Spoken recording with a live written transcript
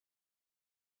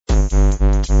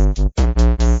Hello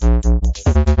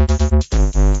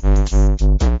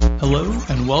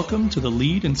and welcome to the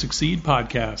Lead and Succeed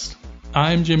podcast.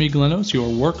 I'm Jimmy Glenos,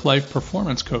 your work-life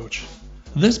performance coach.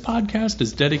 This podcast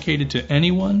is dedicated to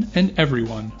anyone and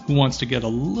everyone who wants to get a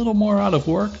little more out of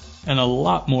work and a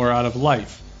lot more out of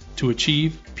life to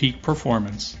achieve peak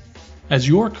performance. As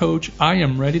your coach, I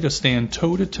am ready to stand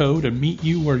toe-to-toe to meet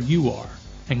you where you are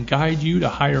and guide you to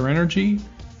higher energy,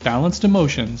 balanced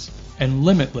emotions, and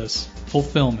limitless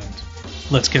fulfillment.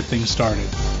 Let's get things started.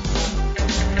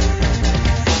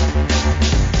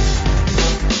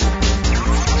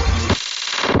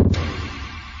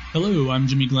 Hello, I'm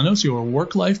Jimmy Glenos, your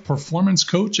work-life performance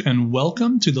coach, and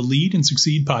welcome to the Lead and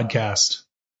Succeed podcast.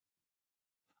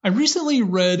 I recently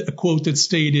read a quote that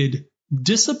stated,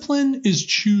 "Discipline is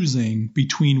choosing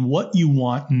between what you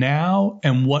want now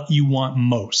and what you want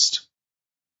most."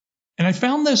 And I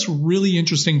found this really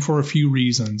interesting for a few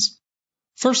reasons.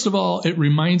 First of all, it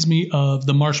reminds me of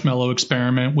the marshmallow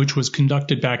experiment, which was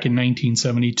conducted back in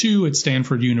 1972 at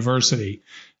Stanford University.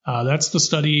 That's the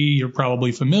study you're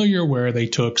probably familiar where they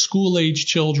took school-age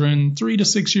children, 3 to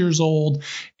 6 years old,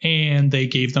 and they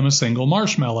gave them a single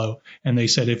marshmallow. And they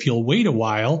said, if you'll wait a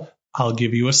while, I'll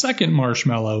give you a second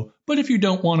marshmallow. But if you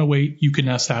don't want to wait, you can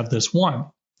just have this one.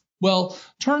 Well,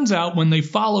 turns out when they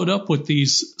followed up with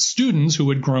these students who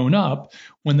had grown up,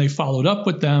 when they followed up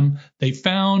with them, they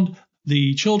found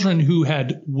the children who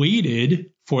had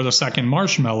waited for the second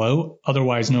marshmallow,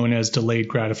 otherwise known as delayed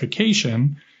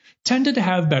gratification, tended to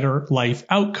have better life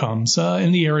outcomes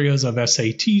in the areas of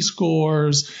SAT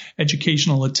scores,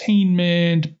 educational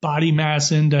attainment, body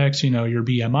mass index, your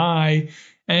BMI,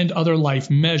 and other life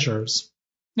measures.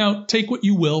 Now, take what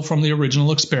you will from the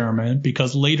original experiment,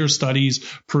 because later studies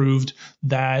proved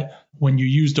that when you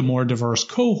used a more diverse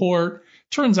cohort,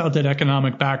 turns out that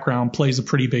economic background plays a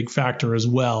pretty big factor as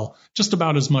well, just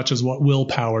about as much as what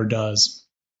willpower does.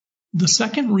 The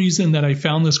second reason that I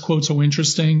found this quote so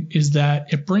interesting is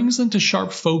that it brings into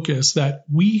sharp focus that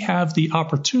we have the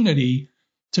opportunity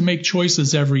to make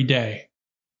choices every day.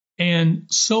 And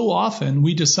so often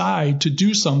we decide to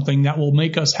do something that will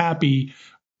make us happy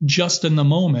just in the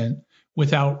moment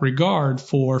without regard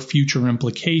for future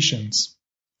implications.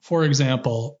 For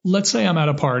example, let's say I'm at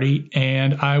a party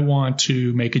and I want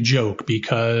to make a joke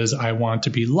because I want to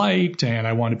be liked and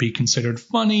I want to be considered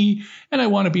funny and I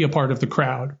want to be a part of the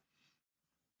crowd.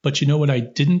 But you know what I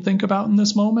didn't think about in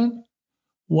this moment?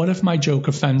 What if my joke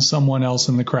offends someone else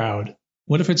in the crowd?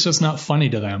 What if it's just not funny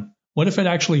to them? What if it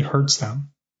actually hurts them?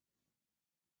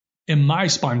 In my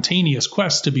spontaneous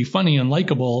quest to be funny and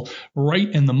likable right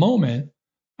in the moment,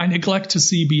 I neglect to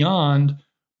see beyond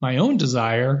my own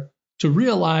desire to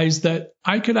realize that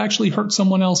I could actually hurt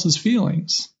someone else's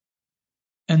feelings.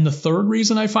 And the third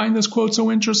reason I find this quote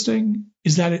so interesting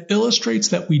is that it illustrates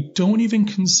that we don't even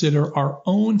consider our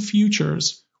own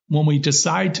futures when we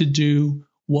decide to do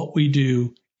what we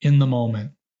do in the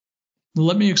moment.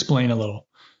 Let me explain a little.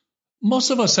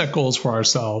 Most of us set goals for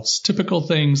ourselves, typical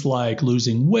things like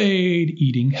losing weight,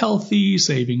 eating healthy,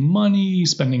 saving money,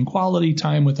 spending quality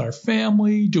time with our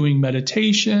family, doing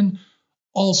meditation,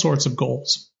 all sorts of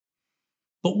goals.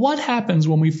 But what happens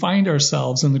when we find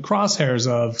ourselves in the crosshairs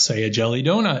of, say, a jelly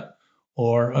donut,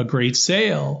 or a great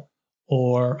sale,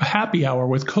 or a happy hour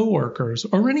with coworkers,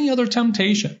 or any other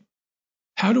temptation?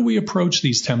 How do we approach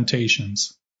these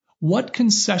temptations? What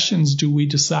concessions do we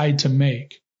decide to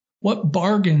make? What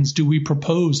bargains do we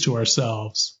propose to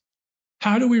ourselves?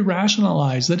 How do we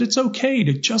rationalize that it's okay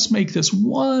to just make this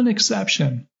one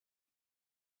exception?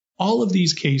 All of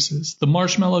these cases, the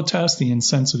marshmallow test, the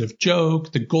insensitive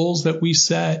joke, the goals that we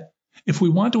set, if we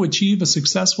want to achieve a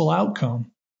successful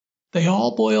outcome, they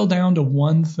all boil down to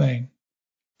one thing: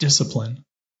 discipline.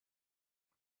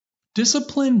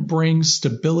 Discipline brings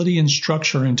stability and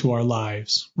structure into our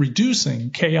lives,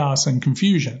 reducing chaos and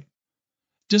confusion.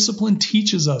 Discipline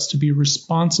teaches us to be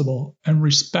responsible and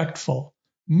respectful,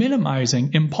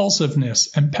 minimizing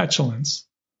impulsiveness and petulance.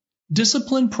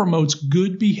 Discipline promotes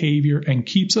good behavior and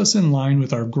keeps us in line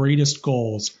with our greatest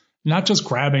goals, not just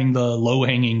grabbing the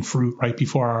low-hanging fruit right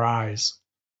before our eyes.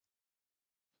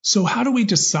 So how do we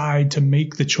decide to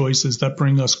make the choices that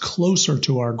bring us closer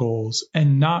to our goals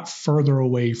and not further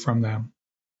away from them?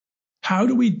 How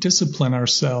do we discipline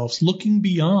ourselves looking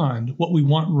beyond what we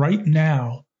want right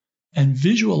now and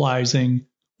visualizing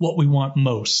what we want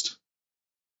most?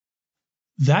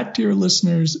 That, dear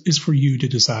listeners, is for you to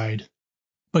decide.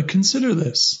 But consider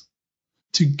this.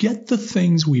 To get the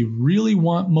things we really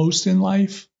want most in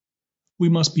life, we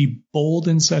must be bold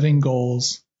in setting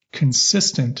goals,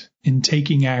 consistent in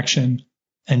taking action,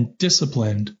 and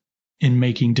disciplined in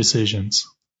making decisions.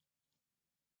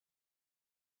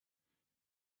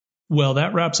 Well,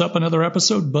 that wraps up another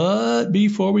episode, but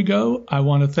before we go, I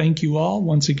want to thank you all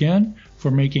once again for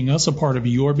making us a part of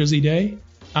your busy day.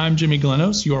 I'm Jimmy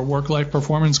Glenos, your work-life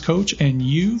performance coach, and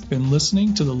you've been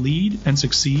listening to the Lead and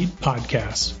Succeed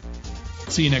podcast.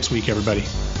 See you next week, everybody.